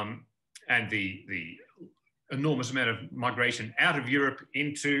and the enormous amount of migration out of Europe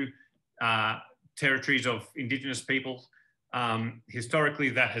into territories of indigenous peoples. Historically,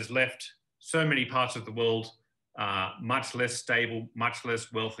 that has left so many parts of the world much less stable, much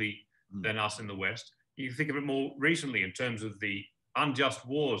less wealthy than us in the West. You can think of it more recently in terms of the unjust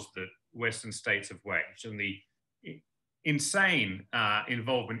wars that Western states have waged and the insane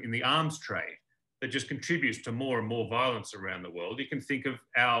involvement in the arms trade that just contributes to more and more violence around the world. You can think of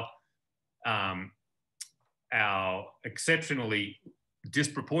our exceptionally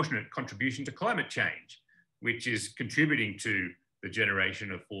disproportionate contribution to climate change, which is contributing to the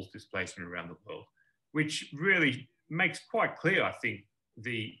generation of forced displacement around the world, which really makes quite clear, I think,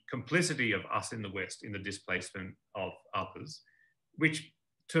 the complicity of us in the West in the displacement of others, which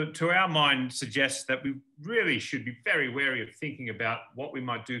to our mind suggests that we really should be very wary of thinking about what we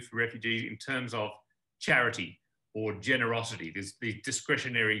might do for refugees in terms of charity or generosity. There's these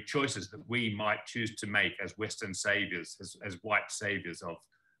discretionary choices that we might choose to make as Western saviours, as white saviours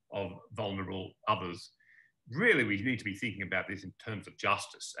of vulnerable others. Really, we need to be thinking about this in terms of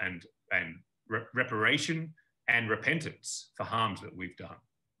justice and reparation and repentance for harms that we've done.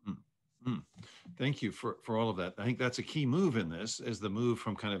 Thank you for all of that. I think that's a key move in this, is the move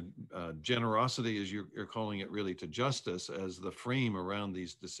from kind of generosity, as you're calling it, really to justice as the frame around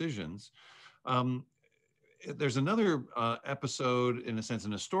these decisions. There's another episode, in a sense,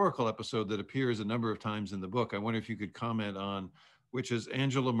 an historical episode that appears a number of times in the book. I wonder if you could comment on, which is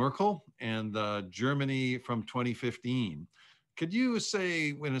Angela Merkel and Germany from 2015. Could you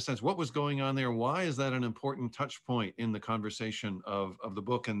say, in a sense, what was going on there? Why is that an important touch point in the conversation of the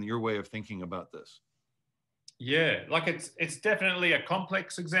book and your way of thinking about this? Yeah, like it's definitely a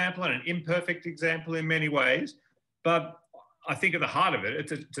complex example and an imperfect example in many ways, but I think at the heart of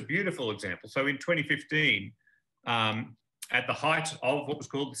it, it's a beautiful example. So in 2015, at the height of what was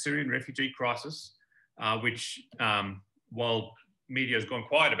called the Syrian refugee crisis, which while media has gone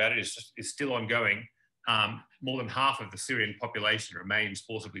quiet about it, is still ongoing. More than half of the Syrian population remains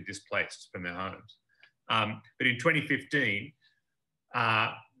forcibly displaced from their homes. But in 2015,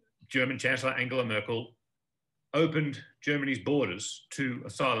 German Chancellor Angela Merkel opened Germany's borders to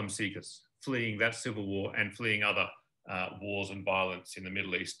asylum seekers fleeing that civil war and fleeing other wars and violence in the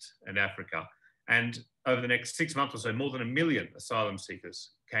Middle East and Africa. And over the next 6 months or so, more than 1 million asylum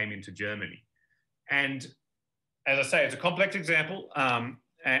seekers came into Germany. And as I say, it's a complex example.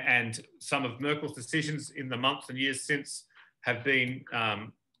 And some of Merkel's decisions in the months and years since have been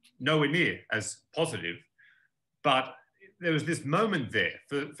nowhere near as positive. But there was this moment there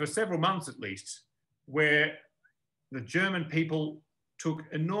for several months at least where the German people took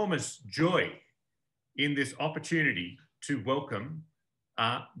enormous joy in this opportunity to welcome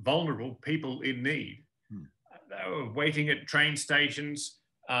vulnerable people in need. They were waiting at train stations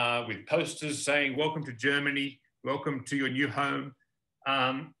with posters saying, "Welcome to Germany, welcome to your new home."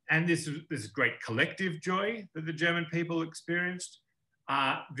 And this great collective joy that the German people experienced,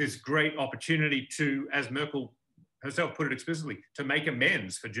 this great opportunity to, as Merkel herself put it explicitly, to make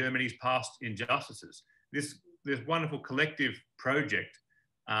amends for Germany's past injustices. This wonderful collective project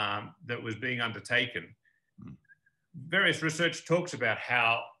that was being undertaken. Various research talks about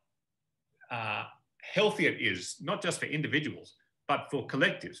how healthy it is, not just for individuals, but for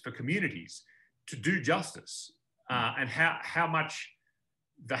collectives, for communities, to do justice, and how much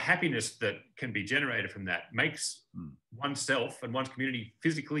the happiness that can be generated from that makes oneself and one's community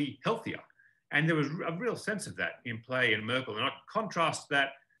physically healthier. And there was a real sense of that in play in Merkel. And I contrast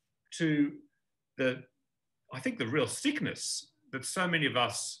that to I think the real sickness that so many of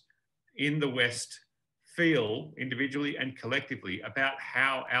us in the West feel individually and collectively about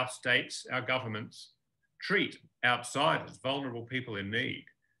how our states, our governments treat outsiders, vulnerable people in need,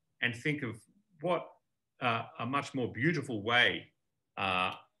 and think of what a much more beautiful way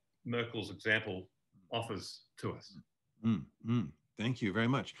Merkel's example offers to us. Thank you very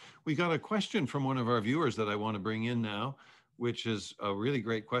much. We got a question from one of our viewers that I want to bring in now, which is a really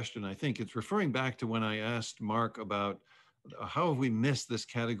great question. I think it's referring back to when I asked Mark about how have we missed this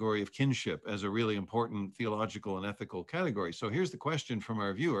category of kinship as a really important theological and ethical category. So here's the question from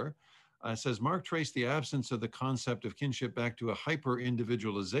our viewer. It says, Mark traced the absence of the concept of kinship back to a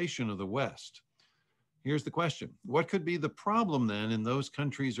hyper-individualization of the West. Here's the question. What could be the problem then in those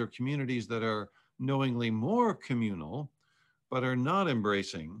countries or communities that are knowingly more communal, but are not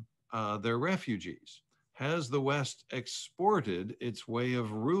embracing their refugees? Has the West exported its way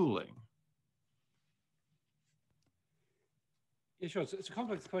of ruling? Yeah, sure. It's a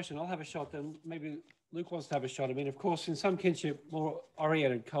complex question. I'll have a shot, then maybe Luke wants to have a shot. I mean, of course, in some kinship, more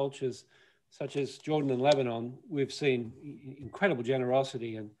oriented cultures, such as Jordan and Lebanon, we've seen incredible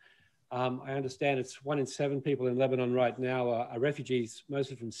generosity. And I understand it's 1 in 7 people in Lebanon right now are refugees,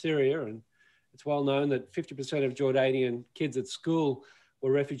 mostly from Syria. And it's well known that 50% of Jordanian kids at school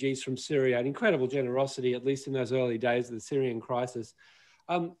were refugees from Syria. An incredible generosity, at least in those early days of the Syrian crisis.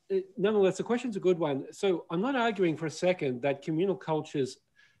 Nonetheless, the question's a good one. So I'm not arguing for a second that communal cultures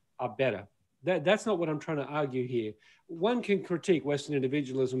are better. That's not what I'm trying to argue here. One can critique Western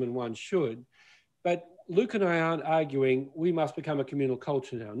individualism, and one should, but Luke and I aren't arguing we must become a communal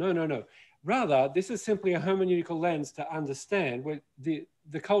culture now. No. Rather, this is simply a hermeneutical lens to understand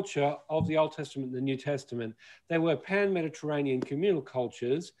the culture of the Old Testament and the New Testament. They were pan-Mediterranean communal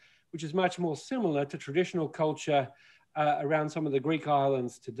cultures, which is much more similar to traditional culture around some of the Greek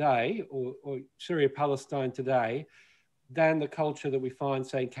islands today, or Syria, Palestine today, than the culture that we find,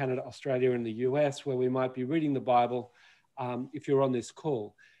 say, in Canada, Australia, and the US, where we might be reading the Bible if you're on this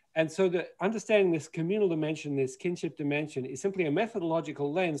call. And so understanding this communal dimension, this kinship dimension, is simply a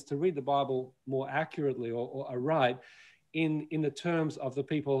methodological lens to read the Bible more accurately or aright in the terms of the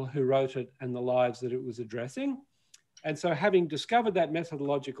people who wrote it and the lives that it was addressing. And so having discovered that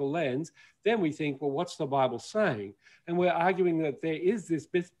methodological lens, then we think, well, what's the Bible saying? And we're arguing that there is this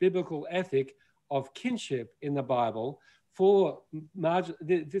biblical ethic of kinship in the Bible for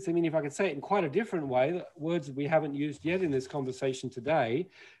this. I mean, if I could say it in quite a different way, words that we haven't used yet in this conversation today,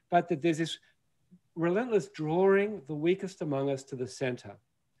 but that there's this relentless drawing the weakest among us to the center,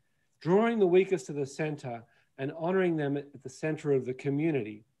 drawing the weakest to the center and honoring them at the center of the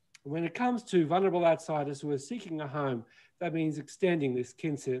community. When it comes to vulnerable outsiders who are seeking a home, that means extending this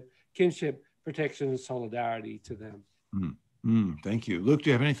kinship, protection, and solidarity to them. Thank you. Luke, do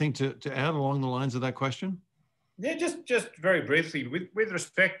you have anything to add along the lines of that question? Yeah, just very briefly, with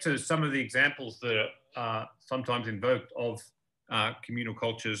respect to some of the examples that are sometimes invoked of communal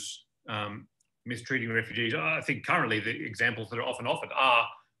cultures mistreating refugees, I think currently the examples that are often offered are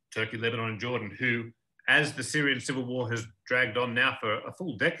Turkey, Lebanon, and Jordan, who, as the Syrian civil war has dragged on now for a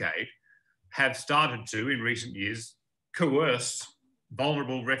full decade, have started to, in recent years, coerce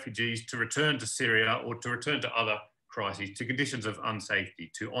vulnerable refugees to return to Syria or to return to other crises, to conditions of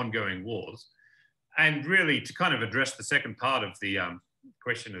unsafety, to ongoing wars. And really, to kind of address the second part of the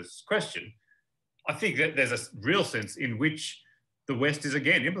questioner's question, I think that there's a real sense in which the West is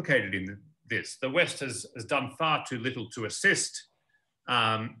again implicated in this. The West has done far too little to assist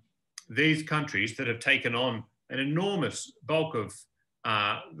these countries that have taken on an enormous bulk of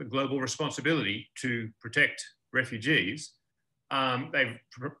the global responsibility to protect refugees. They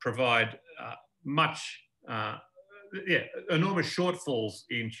provide much enormous shortfalls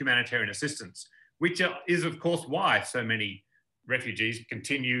in humanitarian assistance, which is, of course, why so many refugees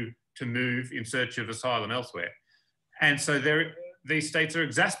continue to move in search of asylum elsewhere. And so these states are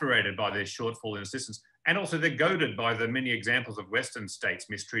exasperated by their shortfall in assistance. And also they're goaded by the many examples of Western states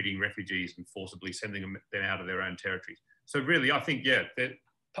mistreating refugees and forcibly sending them out of their own territories. So really, I think, yeah,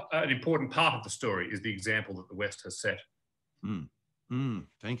 an important part of the story is the example that the West has set.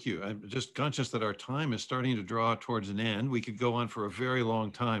 Thank you. I'm just conscious that our time is starting to draw towards an end. We could go on for a very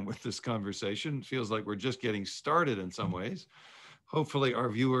long time with this conversation. It feels like we're just getting started in some ways. Hopefully our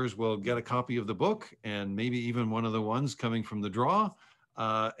viewers will get a copy of the book, and maybe even one of the ones coming from the draw,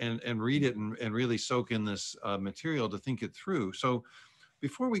 and read it and really soak in this material to think it through. So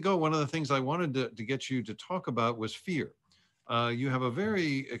before we go, one of the things I wanted to get you to talk about was fear. You have a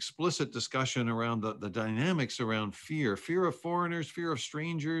very explicit discussion around the dynamics around fear of foreigners, fear of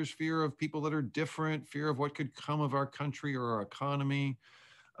strangers, fear of people that are different, fear of what could come of our country or our economy.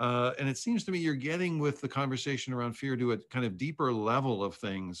 And it seems to me you're getting with the conversation around fear to a kind of deeper level of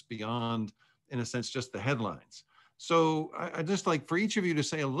things beyond, in a sense, just the headlines. So I'd just like for each of you to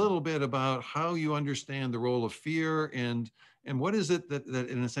say a little bit about how you understand the role of fear, and what is it that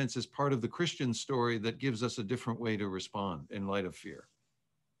in a sense is part of the Christian story that gives us a different way to respond in light of fear.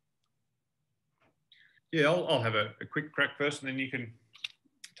 Yeah, I'll have a quick crack first, and then you can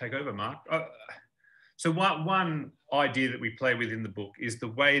take over, Mark. So one idea that we play with in the book is the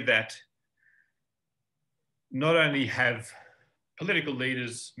way that not only have political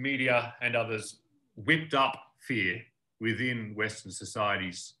leaders, media and others whipped up fear within Western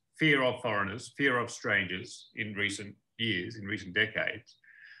societies, fear of foreigners, fear of strangers in recent years, in recent decades,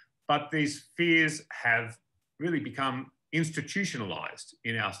 but these fears have really become institutionalized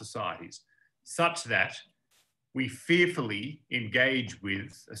in our societies, such that we fearfully engage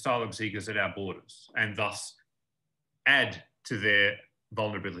with asylum seekers at our borders and thus add to their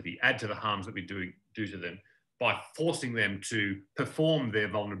vulnerability, add to the harms that we do to them by forcing them to perform their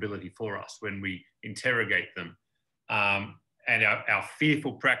vulnerability for us when we interrogate them. And our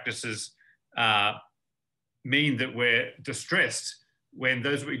fearful practices mean that we're distressed when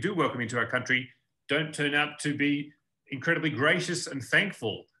those we do welcome into our country don't turn out to be incredibly gracious and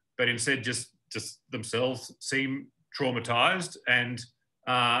thankful, but instead just themselves seem traumatized and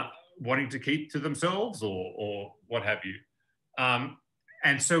wanting to keep to themselves or what have you.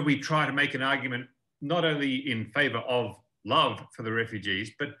 And so we try to make an argument not only in favor of love for the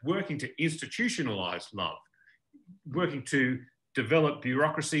refugees, but working to institutionalize love, working to develop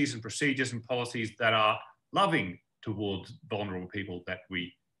bureaucracies and procedures and policies that are loving towards vulnerable people that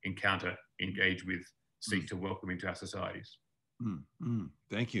we encounter, engage with, seek to welcome into our societies.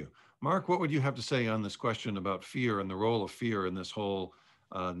 Thank you. Mark, what would you have to say on this question about fear and the role of fear in this whole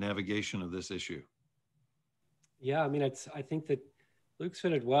navigation of this issue? Yeah, I mean, I think that Luke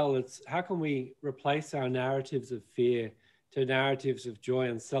said it well. It's how can we replace our narratives of fear to narratives of joy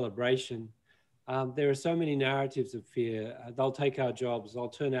and celebration? There are so many narratives of fear. They'll take our jobs. They'll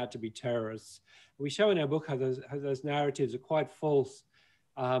turn out to be terrorists. We show in our book how those narratives are quite false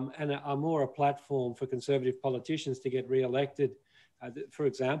and are more a platform for conservative politicians to get re-elected. For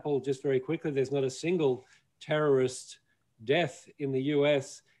example, just very quickly, there's not a single terrorist death in the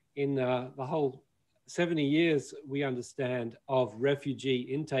US in the whole 70 years, we understand, of refugee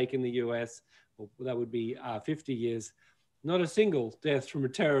intake in the US, or that would be 50 years, not a single death from a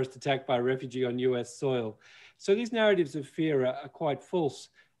terrorist attack by a refugee on US soil. So these narratives of fear are quite false.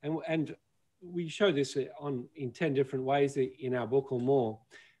 And we show this in 10 different ways in our book or more.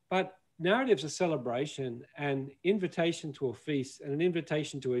 But narratives of celebration, an invitation to a feast and an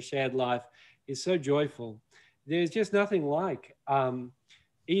invitation to a shared life is so joyful. There's just nothing like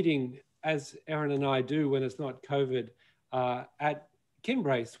eating, as Erin and I do when it's not COVID, at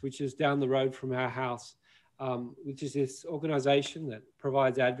Kimbrace, which is down the road from our house, which is this organization that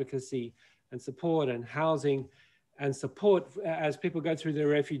provides advocacy and support and housing and support as people go through their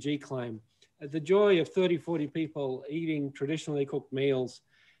refugee claim. The joy of 30, 40 people eating traditionally cooked meals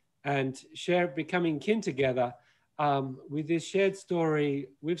and becoming kin together with this shared story,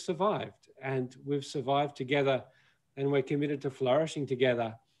 we've survived, and we've survived together, and we're committed to flourishing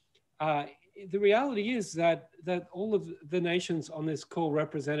together. The reality is that all of the nations on this call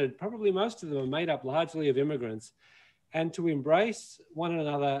represented, probably most of them are made up largely of immigrants, and to embrace one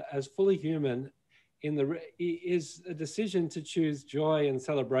another as fully human is a decision to choose joy and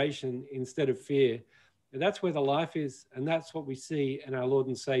celebration instead of fear. And that's where the life is, and that's what we see in our Lord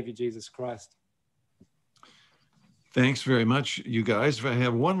and Savior, Jesus Christ. Thanks very much, you guys. I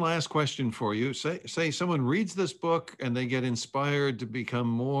have one last question for you. Say someone reads this book and they get inspired to become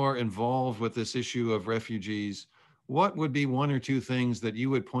more involved with this issue of refugees. what would be one or two things that you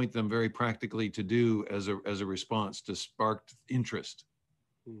would point them very practically to do as a response to sparked interest?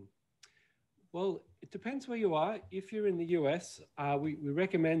 Well, it depends where you are. If you're in the US, we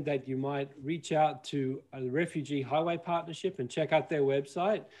recommend that you might reach out to the Refugee Highway Partnership and check out their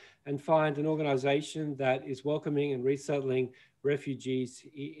website and find an organization that is welcoming and resettling refugees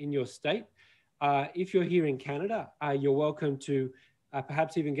in your state. If you're here in Canada, you're welcome to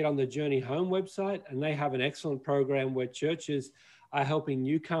perhaps even get on the Journey Home website, and they have an excellent program where churches are helping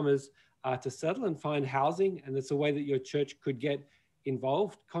newcomers to settle and find housing, and it's a way that your church could get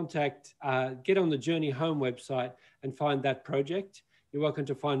involved. Get on the Journey Home website and find that project. You're welcome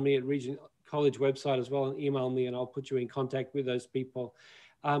to find me at Regent College website as well and email me, and I'll put you in contact with those people.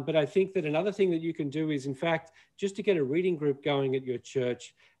 But I think that another thing that you can do is, in fact, just to get a reading group going at your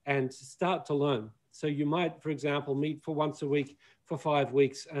church and start to learn. So you might, for example, meet for once a week for 5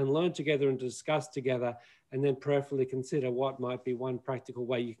 weeks and learn together and discuss together, and then prayerfully consider what might be one practical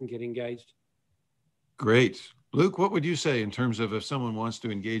way you can get engaged. Great. Luke, what would you say in terms of if someone wants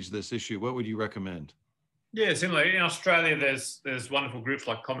to engage this issue, what would you recommend? Yeah, similarly, in Australia, there's wonderful groups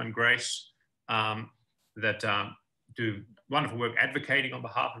like Common Grace that do wonderful work advocating on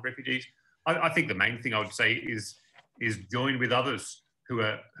behalf of refugees. I think the main thing I would say is join with others who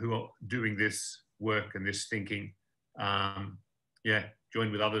are doing this work and this thinking.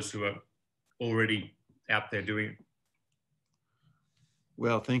 Join with others who are already out there doing it.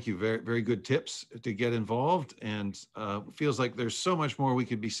 Well, thank you. Very, very good tips to get involved. And feels like there's so much more we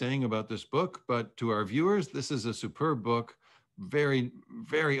could be saying about this book, but to our viewers, this is a superb book. Very,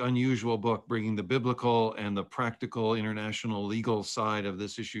 very unusual book, bringing the biblical and the practical international legal side of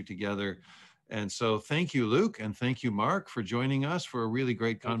this issue together. And so thank you, Luke, and thank you, Mark, for joining us for a really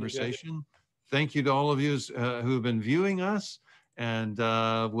great conversation. Thank you to all of you who have been viewing us. And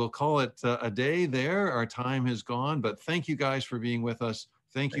we'll call it a day there. Our time has gone, but thank you guys for being with us.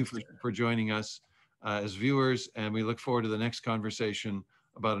 Thank you for joining us as viewers. And we look forward to the next conversation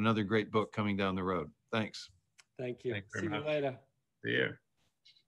about another great book coming down the road. Thanks. Thank you. Thank you See very you much. later. See you.